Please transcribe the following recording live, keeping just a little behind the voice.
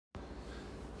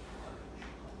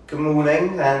Good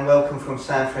morning and welcome from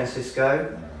San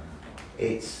Francisco.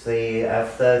 It's our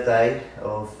third day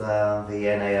of the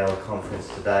NAR conference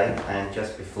today, and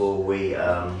just before we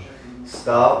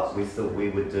start, we thought we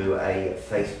would do a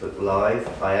Facebook Live.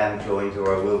 I am joined,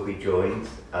 or I will be joined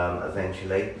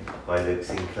eventually, by Luke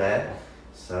Sinclair.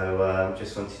 So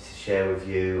just wanted to share with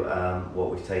you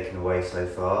what we've taken away so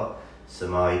far,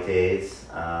 some ideas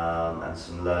and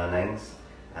some learnings,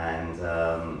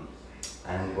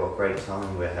 and what great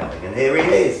time we're having. And here he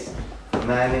is, the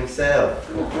man himself,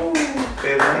 Bill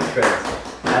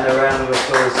Minkrens, and a round of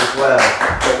applause as well.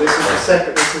 But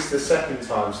this is the second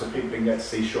time, so people can get to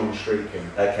see Sean streaking.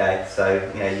 Okay, so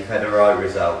you've had a right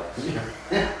result.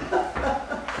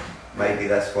 Maybe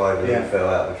that's why we fell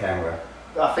out the camera.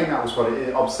 I think that was what it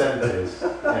is. Obscenities.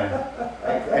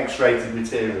 X-rated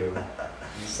material.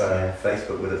 So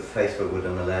Facebook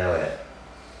wouldn't allow it.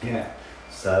 Yeah.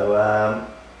 So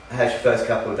how's your first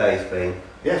couple of days been?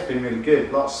 Yeah, it's been really good.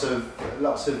 Lots of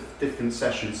different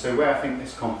sessions. So where I think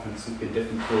this conference has been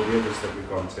different to all the others that we've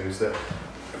gone to is that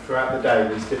throughout the day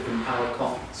there's different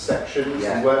hour sections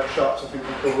and workshops, I think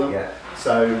we call them. Yeah.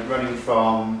 So running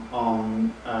from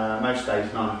on most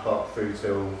days 9 o'clock through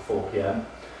till 4 p.m.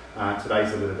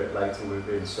 Today's a little bit later. We're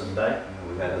doing Sunday.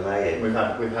 We've had a lay-in. We've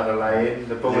had a lay-in.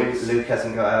 The boys. Luke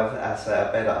hasn't got out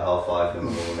of bed at 5:30 in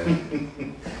the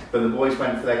morning. But the boys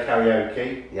went for their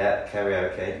karaoke. Yeah,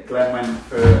 karaoke. Glenn went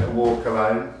for a walk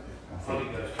alone.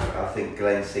 I think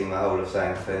Glenn's seen the whole of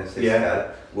San Francisco.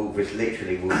 Yeah.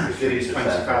 Literally walked did his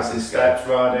 20,000 steps.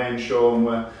 Ryder and Sean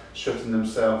were shutting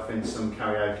themselves in some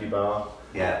karaoke bar.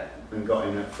 Yeah. And got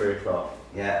in at 3 o'clock.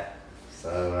 Yeah.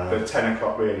 So. But 10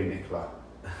 o'clock really, Nicola.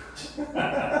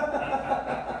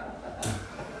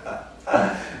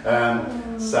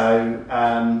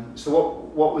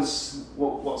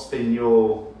 What's been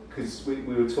your, because we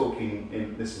were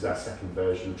talking this is our second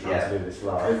version of trying to do this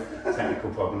live,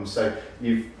 technical problems. So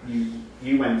you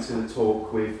went to the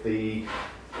talk with the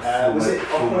was it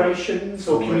operations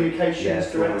or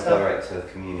communications director? Director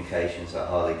of communications at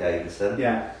Harley Davidson.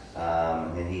 Yeah.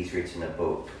 And he's written a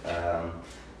book,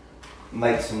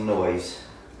 Make Some Noise.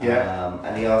 Yeah.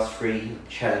 And he asked 3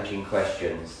 challenging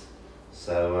questions.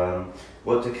 So,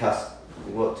 what do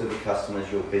the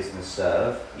customers your business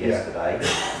serve yesterday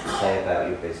say about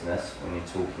your business when you're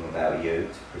talking about you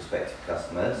to prospective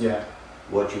customers? Yeah.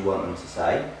 What do you want them to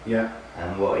say? Yeah.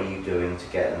 And what are you doing to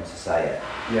get them to say it?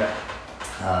 Yeah.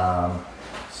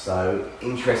 So,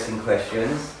 interesting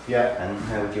questions. Yeah. And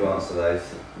how would you answer those?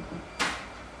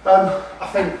 I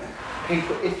think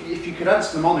people, if you could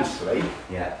answer them honestly.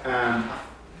 Yeah.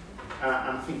 And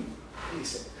I think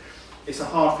it's a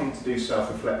hard thing to do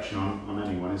self-reflection on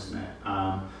anyone, isn't it?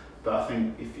 But I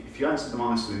think if you answer them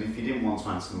honestly, and if you didn't want to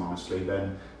answer them honestly,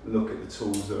 then look at the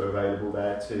tools that are available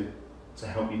there to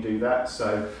help you do that.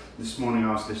 So this morning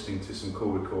I was listening to some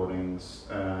call recordings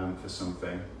for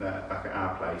something back at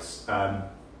our place.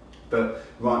 But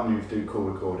Rightmove do call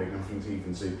recording, and I think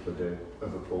even Zoopla do.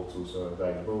 Other portals are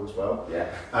available as well. Yeah.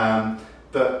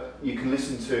 But you can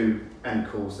listen to any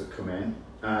calls that come in.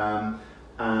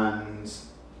 And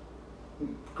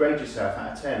grade yourself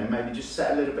out of 10 and maybe just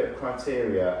set a little bit of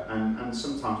criteria, and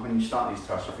sometimes when you start these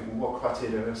tasks you think, well, what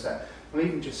criteria do I set? Well,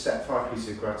 even just set 5 pieces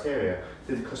of criteria.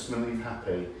 Did the customer leave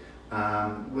happy?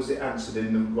 Was it answered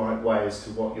in the right way as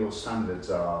to what your standards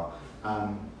are?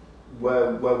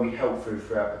 Were we helpful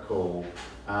throughout the call?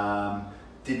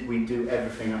 Did we do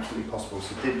everything absolutely possible?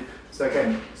 So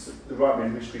again, the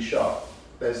Rightmove mystery shop,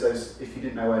 there's those, if you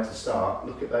didn't know where to start,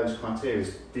 look at those criteria.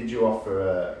 Did you offer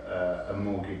a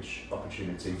mortgage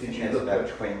opportunity? Did you look about at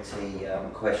 20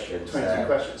 questions? 20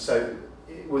 questions. So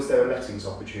was there a lettings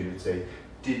opportunity?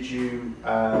 Did you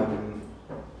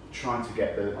try to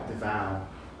get the vow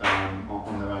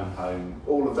on their own home?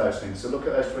 All of those things. So look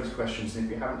at those 20 questions, and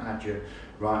if you haven't had your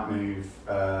Rightmove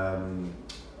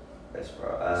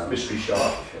mystery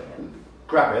shop,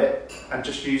 grab it and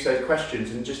just use those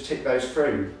questions and just tick those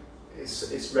through.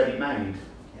 It's ready made.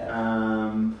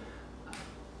 Yeah.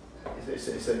 It's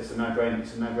a no-brainer.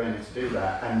 It's a no-brainer to do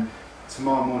that. And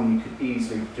tomorrow morning you could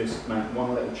easily just make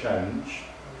one little change,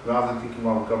 rather than thinking,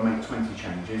 well, we've got to make 20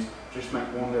 changes. Just make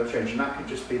one little change, and that could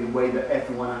just be the way that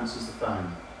everyone answers the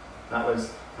phone. That was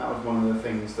one of the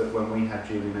things that when we had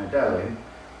Julian O'Dell in,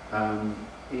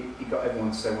 he got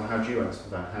everyone to say, well, how do you answer the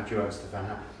phone? How do you answer the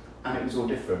phone? And it was all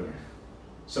different.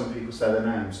 Some people say their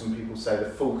name, some people say the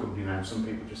full company name, some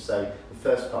people just say the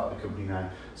first part of the company name,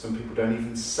 some people don't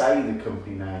even say the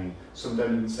company name, some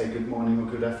don't even say good morning or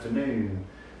good afternoon.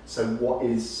 So what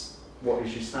is your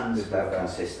standard? It's about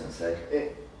consistency.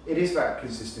 It is about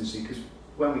consistency, because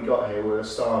when we got here we were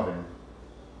starving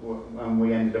and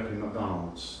we ended up in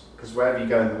McDonald's because wherever you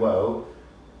go in the world,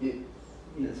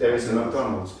 there is a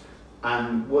McDonald's.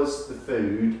 And was the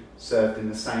food served in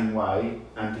the same way?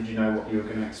 And did you know what you were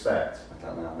going to expect? I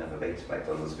don't know. I've never been to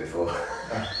McDonald's before.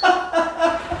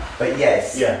 But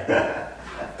yes. Yeah.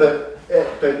 But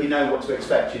you know what to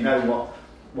expect. You know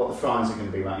what the fries are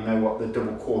going to be like. You know what the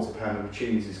double quarter pounder of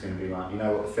cheese is going to be like. You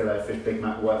know what the filet fish, Big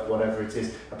Mac, whatever it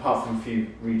is. Apart from a few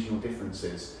regional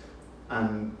differences,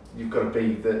 and you've got to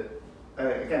be that.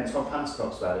 Again, Tom Pants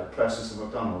talks about it. Process of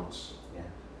McDonald's.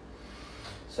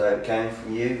 So, going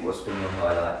from you, what's been your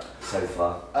highlight so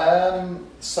far?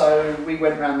 So we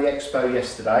went around the expo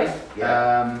yesterday,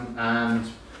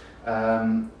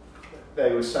 and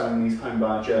they were selling these home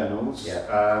buyer journals.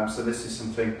 Yeah. So this is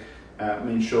something me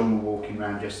and Sean were walking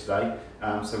around yesterday.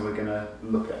 So we're going to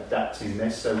look at adapting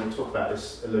this. So we'll talk about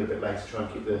this a little bit later. Try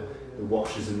and keep the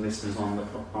watchers and listeners on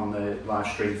the live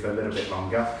stream for a little bit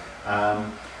longer.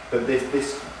 But this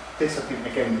I think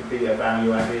again could be a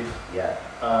value added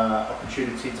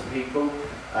opportunity to people,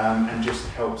 and just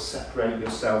help separate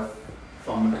yourself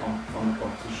from the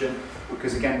competition,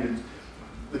 because again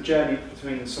the journey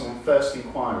between someone first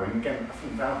inquiring, again I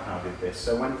think Valpal did this,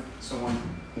 so when someone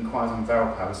inquires on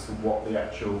Valpal as to what the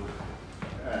actual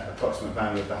approximate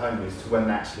value of the home is to when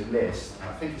they actually list,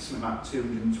 I think it's something like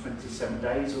 227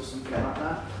 days or something like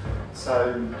that.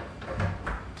 So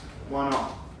why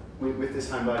not with this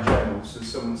home buyer journal, so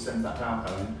someone sends that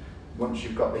Valpal in, once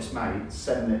you've got this made,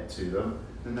 send it to them,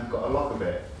 then they've got a log of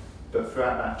it. But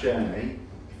throughout that journey,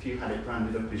 if you had it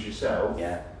branded up as yourself,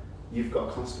 you've got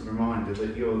a constant reminder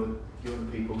that you're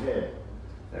the people here.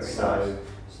 Very nice.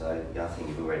 So I think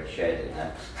you've already shared it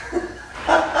now.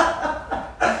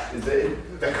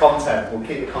 The content, we'll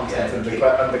keep the content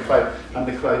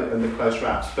under close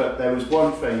wraps. But there was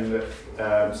one thing that,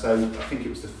 so I think it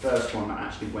was the first one that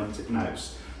actually went at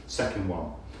notes, second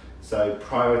one. So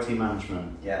priority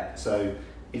management. Yeah. So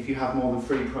if you have more than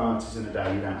 3 priorities in a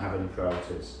day, you don't have any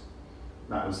priorities.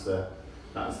 That was the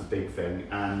big thing.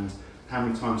 And how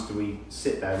many times do we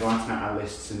sit there writing out our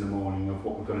lists in the morning of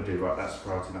what we're going to do? Right, that's a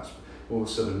priority. That's all of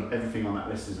a sudden everything on that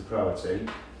list is a priority.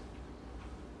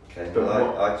 Okay. But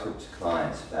I talk to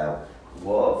clients about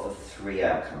what are the 3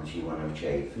 outcomes you want to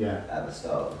achieve at the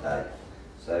start of the day.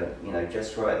 So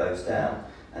just write those down,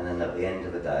 and then at the end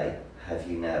of the day, have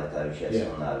you nailed those, yes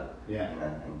or no? Yeah.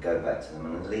 And go back to them,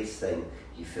 and at least then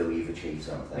you feel you've achieved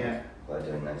something by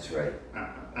doing those 3.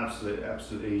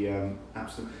 Absolutely. And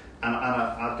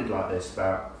I did like this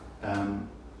about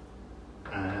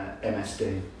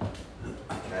MSD.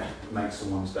 Okay. Make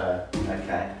someone's day.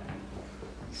 Okay.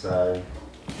 So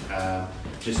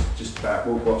just about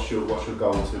what's your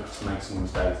goal to make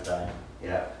someone's day today?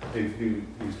 Yeah.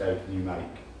 Whose day can you make?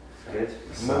 Good.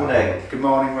 Morning. Good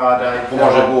morning, Rade. Good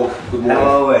morning. How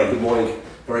are we? Good morning.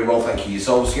 Very well, thank you.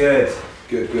 Yourselves? Good.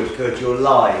 Good. You're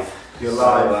live. You're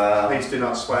live. Please do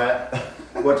not swear.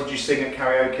 What did you sing at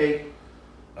karaoke?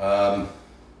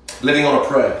 Living on a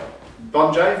Prayer.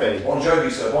 Bon Jovi. Bon Jovi,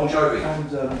 sir. Bon Jovi. And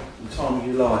the time of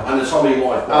your life. And the time of your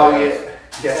life. Oh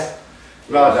yeah.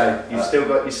 Rade, you've still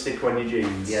got your sticker on your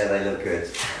jeans. Yeah, they look good.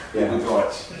 Yeah, good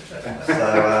right. So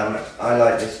I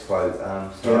like this quote.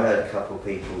 So I heard a couple of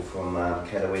people from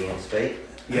Keller speak.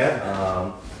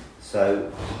 Yeah.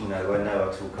 So I know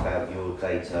I talk about your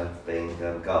data being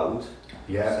gold.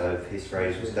 Yeah. So his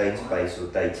phrase was database or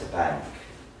data bank.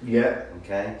 Yeah.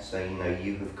 Okay. So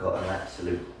you have got an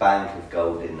absolute bank of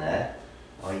gold in there.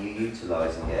 Are you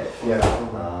utilising it?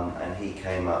 Yeah. And he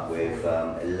came up with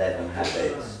 11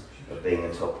 habits of being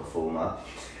a top performer.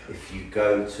 If you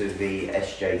go to the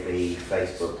SJB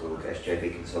Facebook or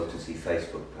SJB Consultancy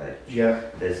Facebook page,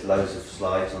 there's loads of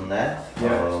slides on there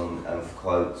of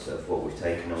quotes of what we've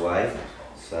taken away.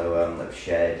 So I've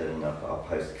shared, and I'll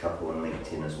post a couple on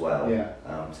LinkedIn as well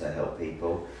to help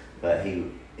people. But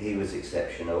he was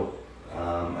exceptional,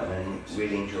 and then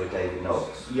really enjoyed David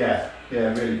Knox. Yeah,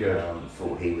 really good.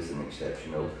 Thought he was an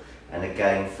exceptional. And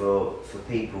again, for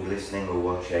people listening or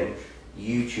watching,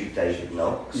 YouTube David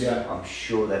Knox. Yeah. I'm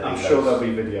sure there'll be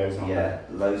videos on there.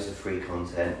 Yeah, loads of free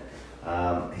content.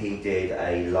 He did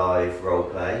a live role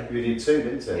play. You did too,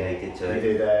 didn't he? Yeah, he did too. He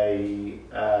did a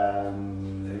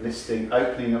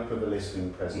opening up of a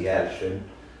listing presentation.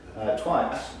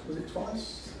 Twice. Was it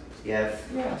twice? Yeah.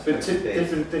 But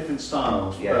different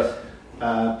styles. Yes.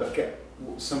 But get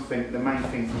something. The main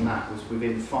thing from that was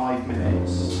within 5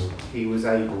 minutes he was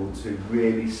able to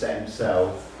really set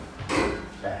himself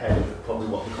ahead of probably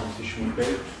what the competition would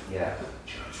be. Yeah.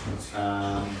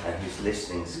 And his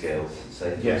listening skills.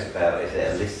 So he talks about, is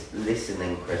it a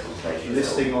listening presentation?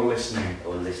 Listening or listening?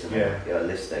 Or listening. Yeah,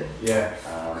 listening. Yeah.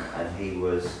 And he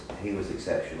was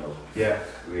exceptional. Yeah.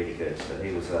 Really good. So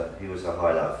he was a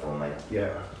highlight for me.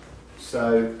 Yeah.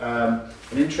 So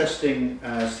an interesting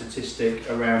statistic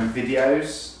around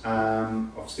videos.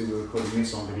 Obviously, we're recording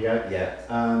this on video. Yeah.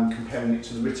 Comparing it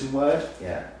to the written word.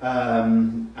 Yeah.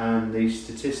 And the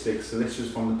statistics. So this was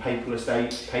from the paperless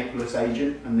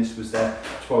agent, and this was their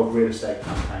 12 real estate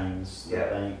campaigns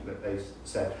that they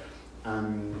said.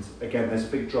 And again, there's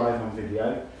a big drive on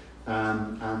video,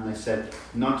 and they said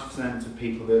 90% of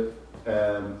people that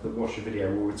watch a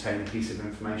video will retain a piece of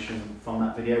information from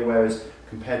that video, whereas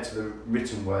compared to the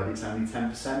written word, it's only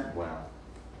 10%. Wow.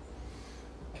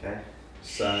 Okay.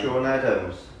 So, Sean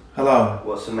Adams. Hello.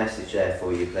 What's the message there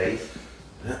for you, please?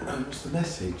 What's the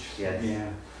message? Yes. yeah.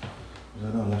 I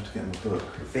don't know, I'll have to get my book.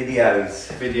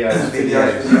 Videos. Videos,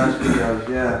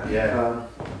 yeah. Yeah.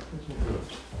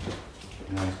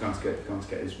 He's going to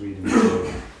get his reading.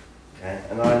 Okay.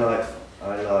 And I liked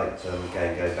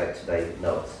again, going back to David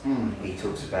Knott. He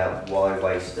talks about why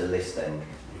waste a listing.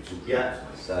 Yeah.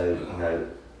 So,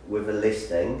 with a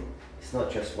listing, it's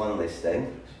not just one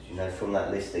listing. From that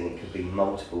listing, it could be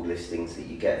multiple listings that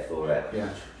you get for it.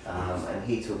 Yeah. And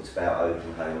he talks about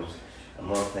open homes. And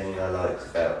one thing I liked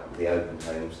about the open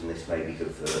homes, and this may be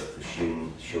good for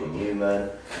Sean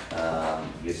Newman,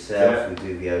 yourself, who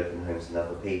do the open homes, and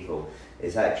other people,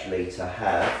 is actually to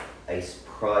have a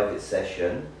private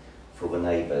session for the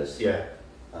neighbours. Yeah.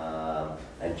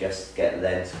 And just get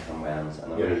them to come round,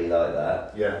 and I Yeah. really like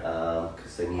that. Yeah.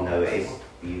 Because then you know it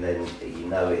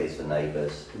is the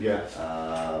neighbours. Yeah.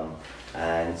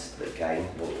 And again,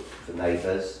 the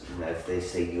neighbours, if they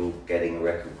see you're getting a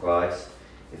record price,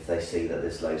 if they see that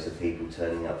there's loads of people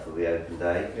turning up for the open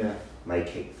day,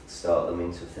 start them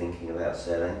into thinking about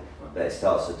selling. But it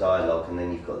starts a dialogue, and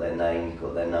then you've got their name, you've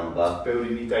got their number. It's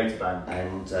building your data bank.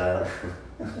 And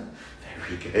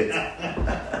very good.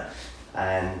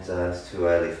 And it's too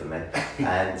early for me.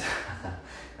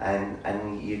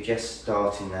 And you're just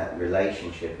starting that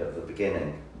relationship at the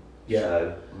beginning. Yeah.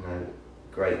 So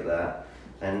great that.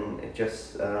 And it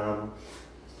just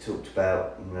talked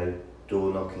about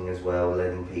door knocking as well,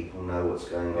 letting people know what's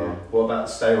going on. What about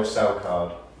the stay or sell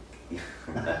card?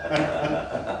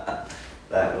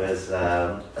 That was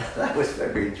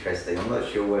very interesting. I'm not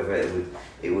sure whether it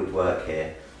would work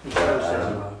here.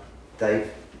 But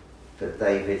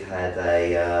David had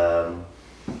a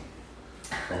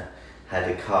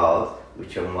card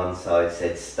which on one side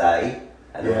said stay,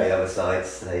 and on the other side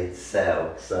said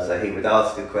sell. So he would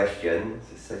ask a question.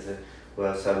 So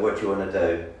what do you want to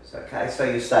do? So okay, so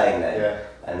you're staying then? Yeah.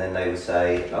 And then they would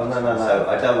say, oh no,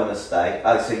 I don't want to stay.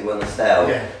 Oh, so you want to sell?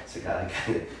 Yeah. So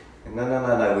okay.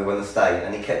 No, we want to stay.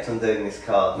 And he kept on doing this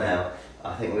card. Now,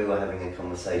 I think we were having a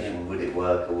conversation, would it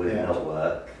work or would it not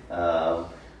work?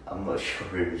 I'm not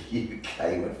sure in the UK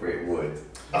whether it would.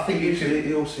 I think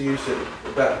he also used it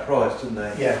about the price, didn't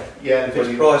they? Yeah, yeah. If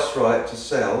it's priced right to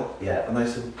sell, yeah. And they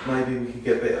said maybe we could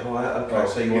get a bit higher. Okay,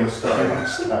 so you want to stay.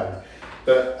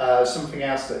 But something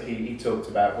else that he talked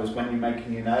about was when you're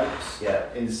making your notes,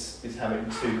 is having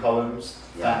 2 columns,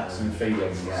 facts and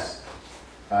feelings. Yeah.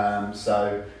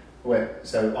 So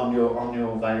on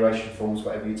your valuation forms,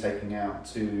 whatever you're taking out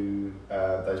to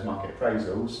those market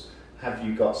appraisals, have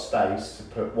you got space to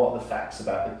put what are the facts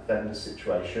about the vendor's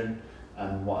situation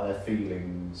and what are their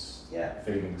feelings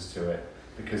to it?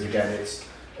 Because again,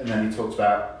 and then he talks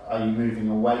about, are you moving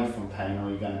away from pain or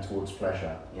are you going towards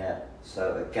pleasure? Yeah.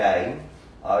 So again,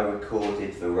 I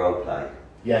recorded the role play.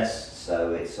 Yes.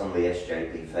 So it's on the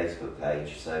SJP Facebook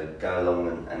page. So go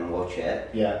along and watch it.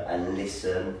 Yeah. And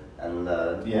listen and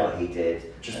learn what he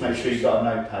did. Just make sure you've got a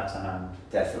notepad to hand.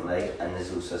 Definitely. And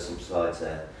there's also some slides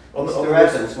there. On the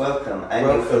Evans, welcome. And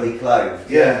you're fully clothed.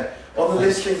 Yeah. On the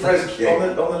listing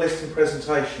on the listing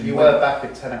presentation. You were back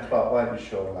at 10 o'clock, weren't you,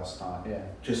 Sean, last night? Yeah.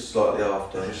 Just slightly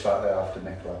after. Just slightly after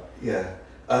Nicola. Yeah.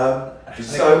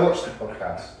 Does Nicola watch the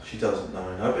podcast? She doesn't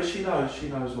know, no, but she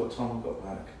knows what time I got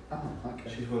back. Oh, okay.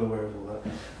 She's well aware of all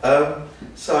that.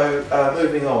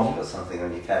 Moving on. You've got something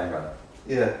on your camera.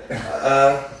 Yeah.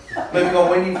 Moving on,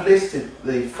 when you've listed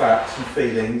the facts and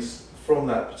feelings from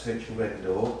that potential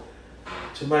vendor,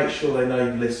 to make sure they know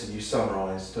you've listened, you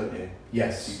summarise, don't you?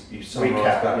 Yes. You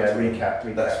summarise back to them.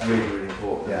 Recap. That's really, really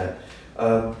important. Yeah.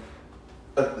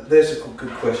 There's a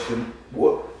good question.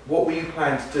 What were you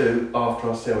planning to do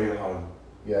after I sell your home?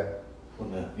 Yeah.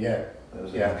 Wasn't it? Yeah. There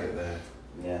was a nugget there.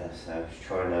 Yeah, so I was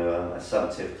trying to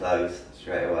assumptive close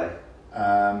straight away.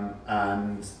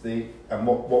 and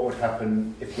what would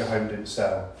happen if your home didn't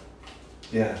sell.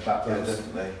 Yeah, That yeah, was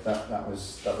definitely. that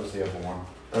was the other one.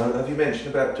 Have you mentioned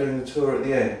about doing the tour at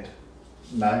the end?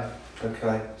 No.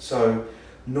 Okay, so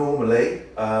normally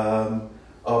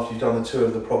after you've done the tour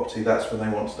of the property, that's when they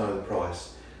want to know the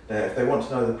price. Now, if they want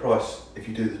to know the price, if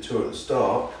you do the tour at the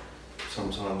start,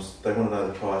 sometimes they want to know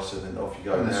the price and then off you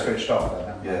go. And they're switched off then,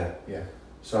 haven't Yeah. they? Yeah.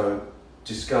 So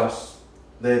discuss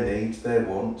their needs, their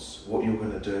wants, what you're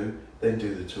going to do, then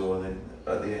do the tour, and then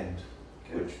at the end,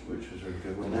 which was really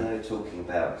good, wasn't Now it? talking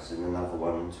about, in another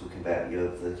one, talking about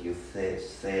your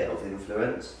sphere of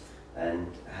influence and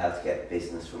how to get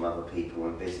business from other people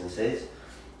and businesses.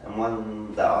 And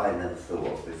one that I never thought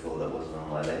of before that wasn't on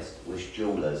my list was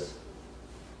jewellers.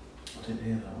 I didn't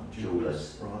hear that one.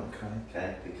 Jewellers. Right, okay.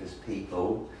 Okay, because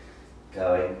people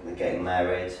they're getting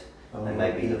married, they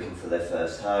may be looking for their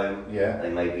first home, Yeah. they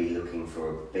may be looking for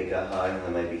a bigger home,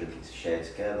 they may be looking to share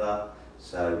together.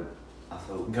 So I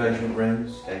thought Engagement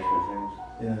rings. engagement rings.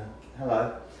 Yeah.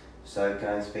 Hello. So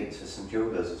go and speak to some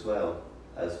jewellers as well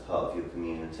as part of your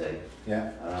community,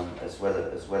 Yeah. as well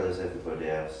as everybody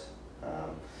else.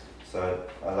 So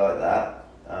I like that.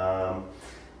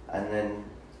 And then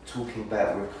talking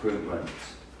about recruitment.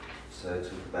 So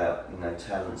talk about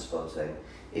talent spotting.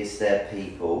 Is there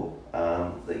people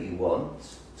that you want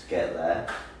to get there,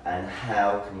 and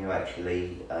how can you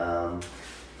actually?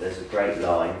 There's a great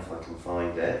line, if I can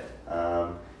find it,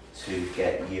 to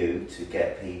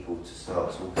get people to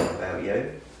start talking about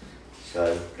you.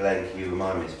 So Glenn, can you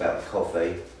remind me? It's about the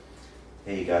coffee.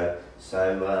 Here you go.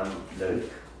 So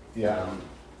Luke, Yeah.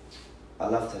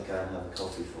 I'd love to go and have a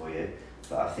coffee for you,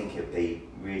 but I think it'd be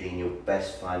really in your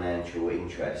best financial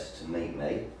interest to meet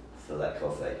me for that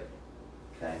coffee.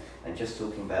 Okay, and just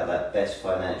talking about that best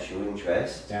financial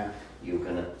interest, Yeah. you're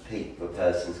going to pique the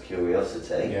person's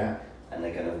curiosity, Yeah. and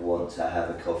they're going to want to have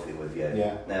a coffee with you.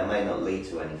 Yeah. Now, it may not lead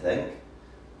to anything,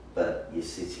 but you're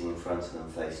sitting in front of them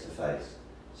face to face.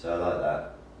 So I like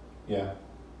that. Yeah.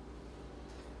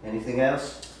 Anything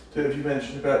else? So have you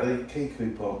mentioned about the key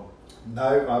coupon?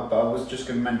 No, but I was just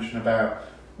going to mention about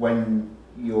when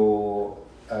you're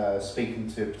speaking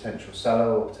to a potential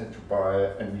seller or potential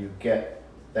buyer and you get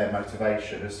their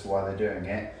motivation as to why they're doing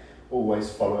it,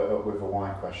 always follow it up with a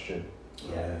why question.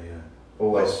 Yeah.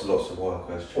 Always. Lots of why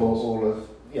questions. All of,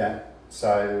 yeah.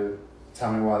 So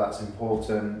tell me why that's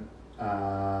important.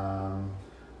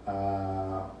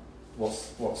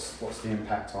 What's the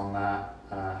impact on that?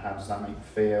 How does that make you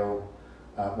feel?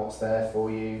 What's there for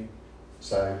you?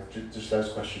 So just those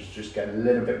questions, just get a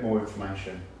little bit more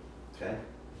information. Okay,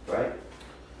 great.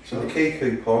 So the key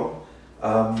coupon,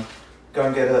 go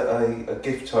and get a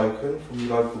gift token from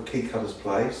your local key cutter's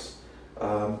place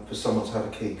for someone to have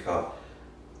a key cut.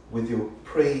 With your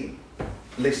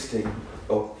pre-listing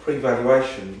or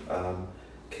pre-valuation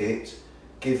kit,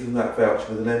 give them that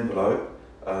voucher with an envelope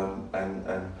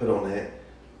and put on it,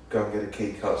 go and get a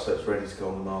key cut so it's ready to go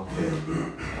on the market.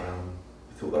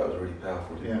 I thought that was really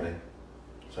powerful, didn't we?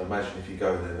 So imagine if you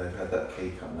go there, they've had that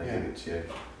key cut and they give it to you.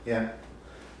 Yeah.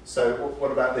 So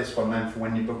what about this one then, for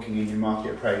when you're booking in your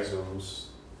market appraisals,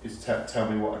 is tell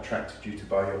me what attracted you to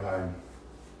buy your home?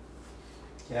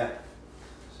 Yeah.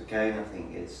 So again, I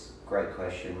think it's a great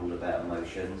question, all about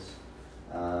emotions.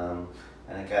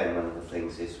 And again, one of the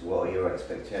things is, what are your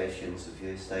expectations of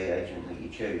your estate agent that you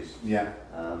choose? Yeah.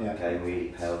 Again, really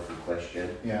powerful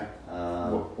question. Yeah.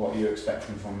 What are you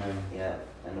expecting from me? Yeah,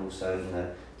 and also,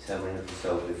 tell me have you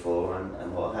sold before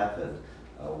and what happened.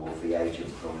 Well, the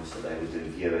agent promised that they would do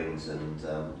viewings and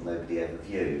nobody ever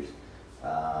viewed.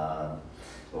 Well,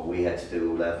 we had to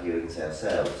do all our viewings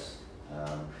ourselves.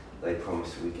 They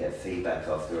promised that we'd get feedback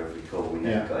after every call. We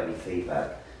never got any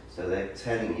feedback. So they're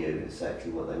telling you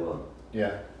exactly what they want.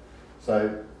 Yeah.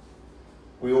 So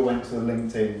we all went to the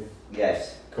LinkedIn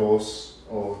course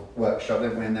or workshop,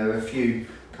 didn't we? And there were a few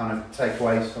kind of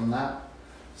takeaways from that.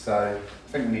 So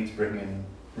I think we need to bring in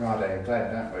Rade and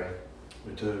Glenn, don't we?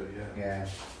 We do, yeah. Yeah.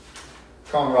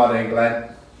 Come on, Rade and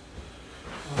Glenn.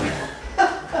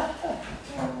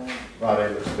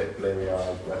 Rade looks a bit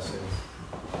bleary-eyed, bless him.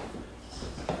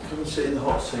 Come and sit in the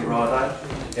hot seat, right?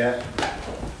 Yeah.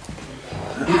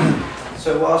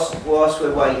 So whilst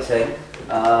we're waiting,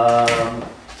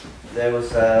 there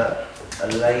was a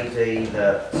lady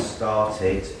that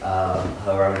started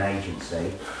her own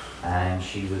agency, and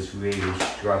she was really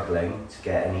struggling to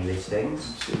get any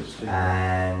listings.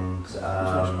 And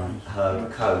her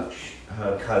coach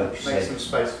Make said, some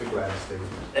space for Glenn, Steve.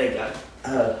 there you go.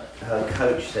 Her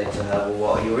coach said to her, well,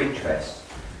 what are your interests?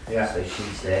 Yeah. So she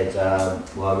said,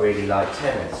 well, I really like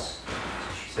tennis.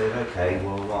 So she said, okay,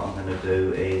 well, what I'm going to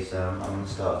do is I'm going to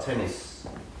start a tennis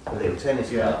a little tennis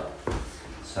club.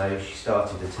 So she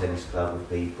started a tennis club with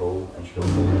people, and she got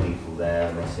 4 people there,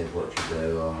 and they said, "What do you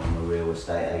do?" "Oh, I'm a real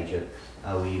estate agent."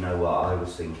 "Oh, well, you know what, I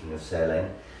was thinking of selling."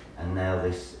 And now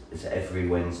this is every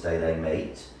Wednesday they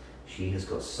meet. She has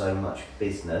got so much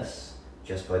business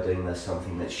just by doing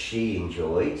something that she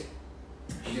enjoyed.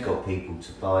 She's got people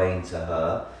to buy into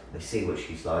her. They see what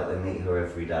she's like. They meet her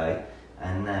every day,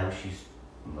 and now she's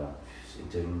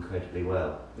doing incredibly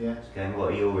well. Yeah. She's going,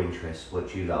 "What are your interests? What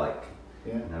do you like?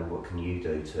 Yeah. You know, what can you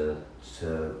do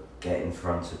to get in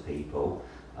front of people?"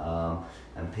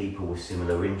 And people with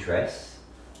similar interests,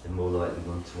 they're more likely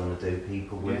to want to do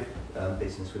people with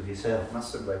business with yourself.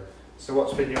 Massively. So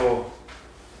what's been your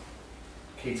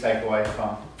key takeaway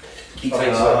from Key so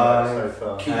takeaway.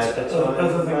 far?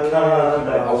 Other than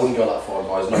I wouldn't go that far,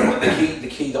 guys. No, the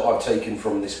key that I've taken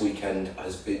from this weekend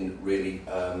has been really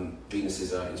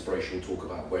Venus's inspirational talk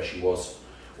about where she was,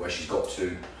 where she's got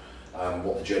to,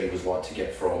 what the journey was like to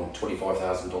get from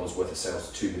 $25,000 worth of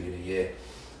sales to $2 million a year.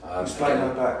 Explain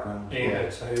her background. Yeah,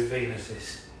 so who Venus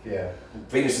is. Yeah.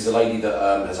 Venus is a lady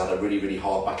that has had a really, really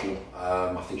hard battle.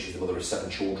 I think she's the mother of 7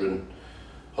 children.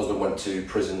 Husband went to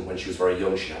prison when she was very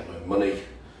young. She had no money.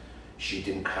 She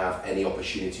didn't have any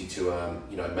opportunity to,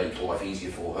 make life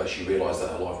easier for her. She realised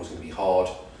that her life was going to be hard.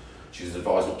 She was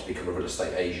advised not to become a real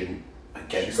estate agent.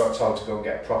 She got told to go and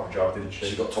get a proper job, didn't she?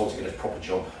 She got told to get a proper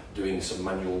job, doing some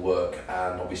manual work,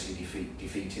 and obviously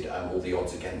defeated all the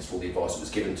odds against all the advice that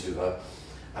was given to her.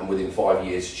 And within 5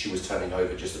 years, she was turning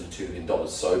over just under $2 million.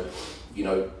 So,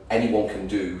 anyone can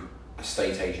do a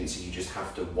estate agency. You just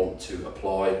have to want to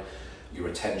apply your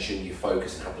attention, your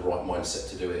focus, and have the right mindset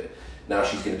to do it. Now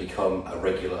she's going to become a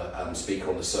regular speaker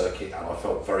on the circuit, and I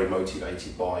felt very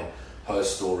motivated by her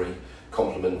story,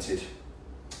 complemented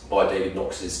by David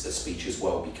Knox's speech as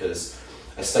well, because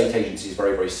estate agency is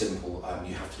very, very simple.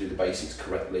 You have to do the basics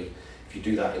correctly. If you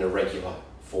do that in a regular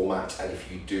format, and if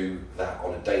you do that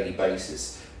on a daily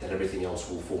basis, then everything else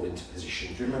will fall into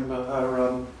position. Do you remember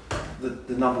her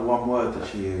the number one word that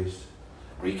she used?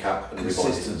 Recap and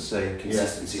Consistency.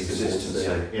 Consistency is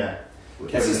important. Yeah.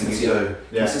 Consistency, do.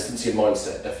 consistency and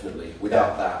mindset, definitely.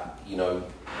 Without that, you're not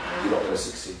going to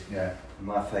succeed. Yeah.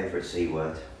 My favourite C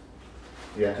word.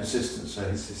 Yeah. Consistency.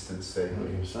 Consistency. What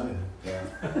are you saying?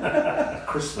 Yeah.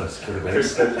 Christmas could have been.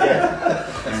 Christmas, yeah.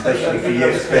 Especially for you,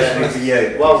 especially for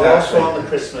you. Well, whilst we're on the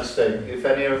Christmas thing, if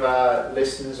any of our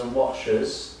listeners and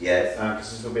watchers, Yes.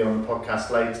 because this will be on the podcast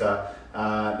later,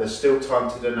 there's still time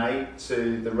to donate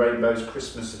to the Rainbow's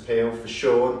Christmas Appeal for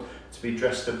Sean to be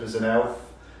dressed up as an elf.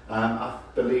 I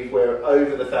believe we're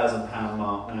over the £1,000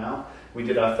 mark now. We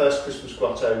did our first Christmas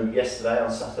grotto yesterday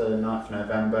on Saturday the 9th of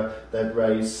November. They'd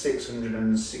raised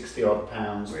 £660 odd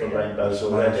pounds for Rainbows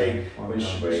already, which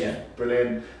is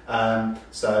brilliant.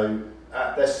 So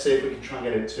let's see if we can try and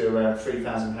get it to around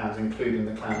 £3,000, including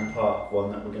the Clown Park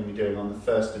one that we're going to be doing on the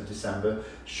 1st of December.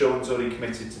 Sean's already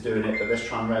committed to doing it, but let's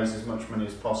try and raise as much money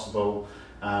as possible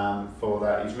for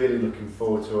that. He's really looking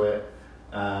forward to it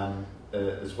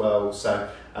as well. So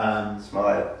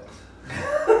Smile.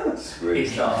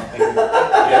 he's not.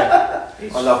 Yeah.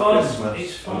 It's I love fun. Christmas.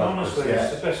 It's fun, I love honestly.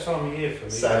 Christmas. It's the best time of year for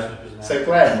me. So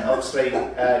Glenn, obviously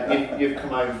you've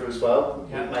come over as well.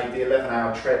 Yeah. You've made the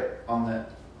 11-hour trip on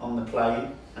the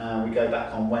plane. We go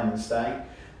back on Wednesday.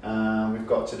 We've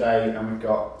got today and we've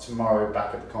got tomorrow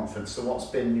back at the conference. So what's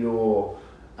been your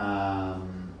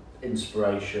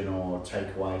inspiration or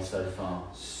takeaway so far?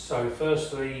 So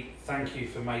firstly, thank you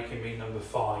for making me number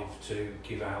 5 to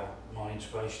give out my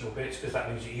inspirational bits, because that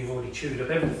means that you've already chewed up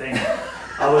everything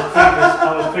I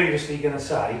was previously going to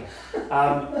say.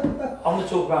 I'm going to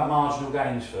talk about marginal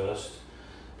gains first,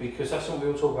 because that's what we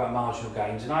all talk about, marginal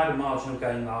gains. And I had a marginal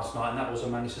gain last night, and that was I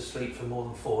managed to sleep for more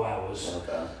than 4 hours.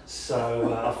 Okay.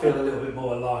 So I feel a little bit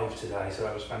more alive today, so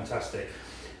that was fantastic.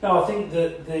 No, I think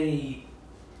that the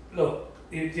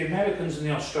Americans and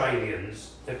the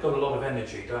Australians, they've got a lot of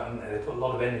energy, don't they? They put a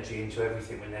lot of energy into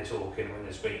everything when they're talking, when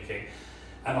they're speaking.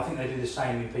 And I think they do the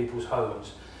same in people's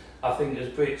homes. I think as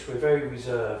Brits, we're very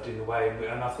reserved in the way,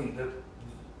 and I think that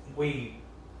we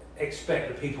expect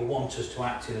that people want us to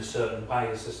act in a certain way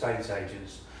as estate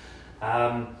agents.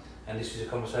 And this is a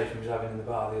conversation we were having in the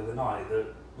bar the other night, that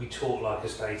we talk like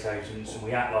estate agents and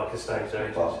we act like estate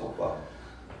agents.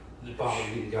 The bar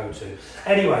we didn't go to.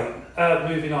 Anyway,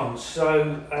 moving on.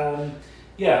 So,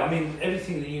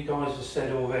 everything that you guys have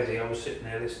said already, I was sitting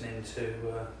there listening to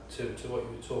what you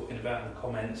were talking about in the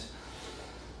comments.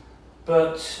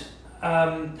 But,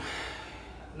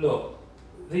 look,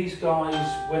 these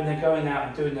guys, when they're going out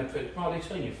and doing their... Marley,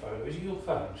 turn your phone. Is it your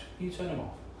phone? Can you turn them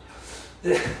off?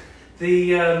 Is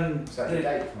that your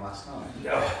date from last night?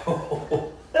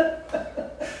 No.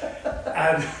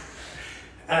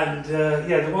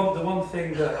 Yeah, the one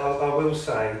thing that I will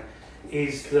say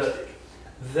is that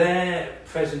their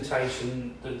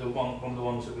presentation, one of the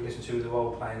ones that we listened to with the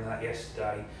role playing that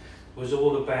yesterday, was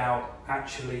all about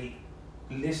actually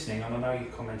listening, and I know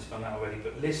you've commented on that already,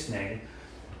 but listening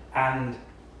and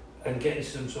getting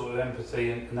some sort of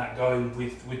empathy and that going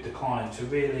with the client to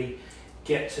really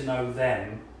get to know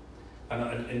them.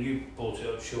 And you brought it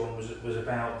up, Sean, was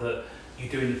about that you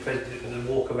doing the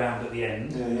walk around at the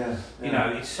end. Yeah. You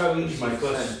know, it's so easy for makes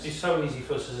us. sense. It's so easy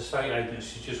for us as estate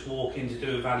agents to just walk in to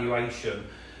do a valuation,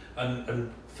 and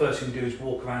first thing we do is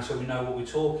walk around so we know what we're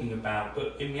talking about.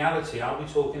 But in reality, are we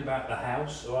talking about the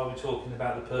house or are we talking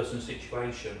about the person's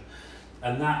situation?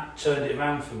 And that turned it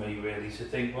around for me really to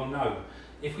think, well, no,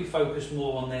 if we focus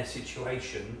more on their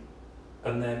situation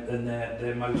and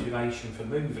their motivation for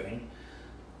moving,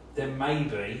 then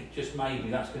maybe, just maybe,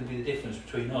 that's going to be the difference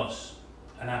between us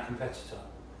and our competitor.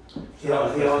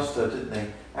 Yeah, he asked her, didn't he,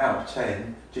 out of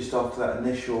 10, just after that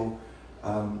initial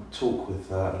talk with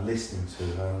her and listening to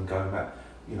her and going back,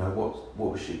 you know, what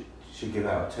would she give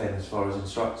out of 10 as far as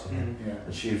instructing him? Yeah.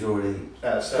 And she was already she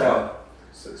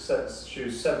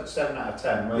was 7 out of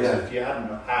 10. Whereas if you hadn't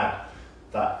had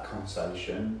that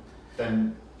conversation,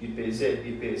 then you'd be at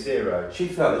 0. She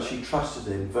felt that she trusted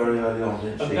him very early on,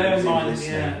 didn't she? And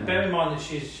bear in mind that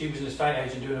she was an estate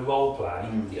agent doing a role play.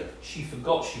 Yeah. She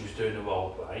forgot she was doing a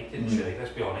role play, didn't she?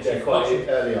 Let's be honest. Yeah, quite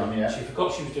early on, yeah. She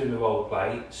forgot she was doing a role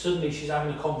play. Suddenly she's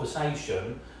having a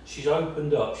conversation. She's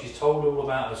opened up. She's told all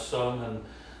about her son and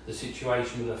the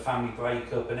situation with her family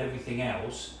breakup and everything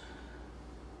else.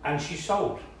 And she's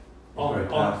sold. Very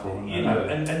powerful. You know,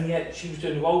 and yet she was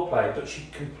doing a role play, but she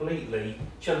had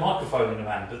a microphone in her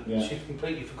hand, but she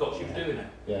completely forgot she was doing it.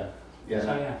 Yeah.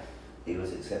 So yeah. He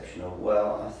was exceptional.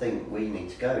 Well, I think we need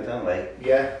to go, don't we?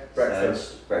 Yeah,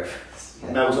 breakfast. So, breakfast.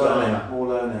 Yeah. More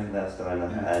learning. That's diner.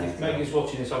 Yeah. And If Megan's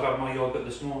watching this, I've had my yogurt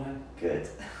this morning. good.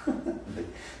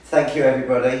 Thank you,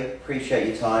 everybody. Appreciate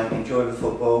your time. Enjoy the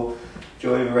football.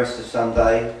 Enjoy the rest of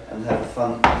Sunday and have a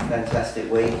fun, fantastic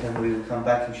week. And we will come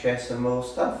back and share some more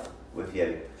stuff with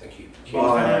you. Thank you.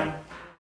 Bye.